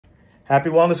Happy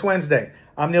Wellness Wednesday.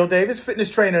 I'm Neil Davis, fitness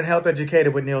trainer and health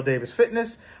educator with Neil Davis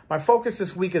Fitness. My focus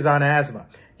this week is on asthma.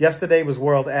 Yesterday was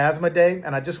World Asthma Day,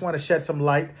 and I just want to shed some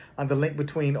light on the link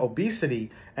between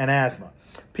obesity and asthma.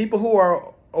 People who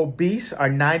are obese are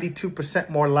 92%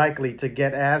 more likely to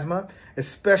get asthma,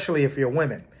 especially if you're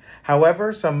women.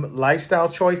 However, some lifestyle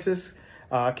choices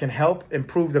can help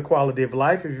improve the quality of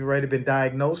life if you've already been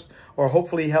diagnosed, or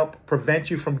hopefully help prevent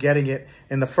you from getting it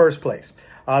in the first place.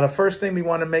 The first thing we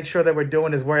want to make sure that we're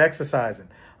doing is we're exercising.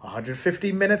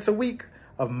 150 minutes a week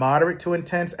of moderate to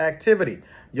intense activity.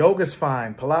 Yoga's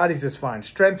fine, Pilates is fine,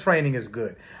 strength training is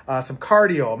good. Some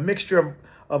cardio, a mixture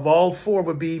of all four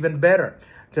would be even better,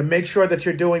 to make sure that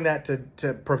you're doing that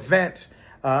to prevent,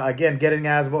 again, getting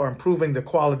asthma or improving the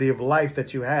quality of life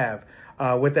that you have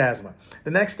with asthma.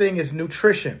 The next thing is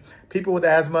nutrition. People with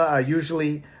asthma are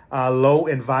usually low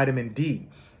in vitamin D.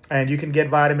 And you can get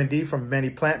vitamin D from many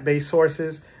plant-based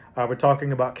sources. We're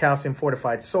talking about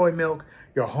calcium-fortified soy milk,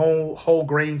 your whole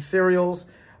grain cereals,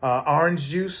 orange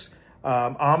juice,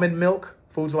 almond milk,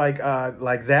 foods like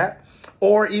that,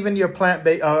 or even your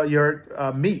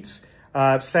plant-based meats,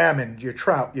 salmon, your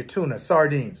trout, your tuna,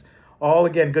 sardines. All,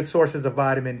 again, good sources of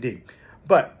vitamin D.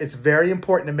 But it's very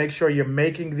important to make sure you're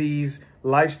making these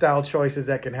lifestyle choices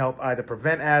that can help either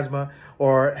prevent asthma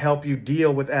or help you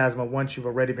deal with asthma once you've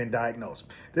already been diagnosed.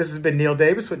 This has been Neil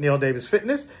Davis with Neil Davis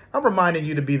Fitness. I'm reminding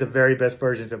you to be the very best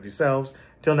versions of yourselves.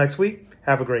 Till next week,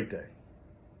 have a great day.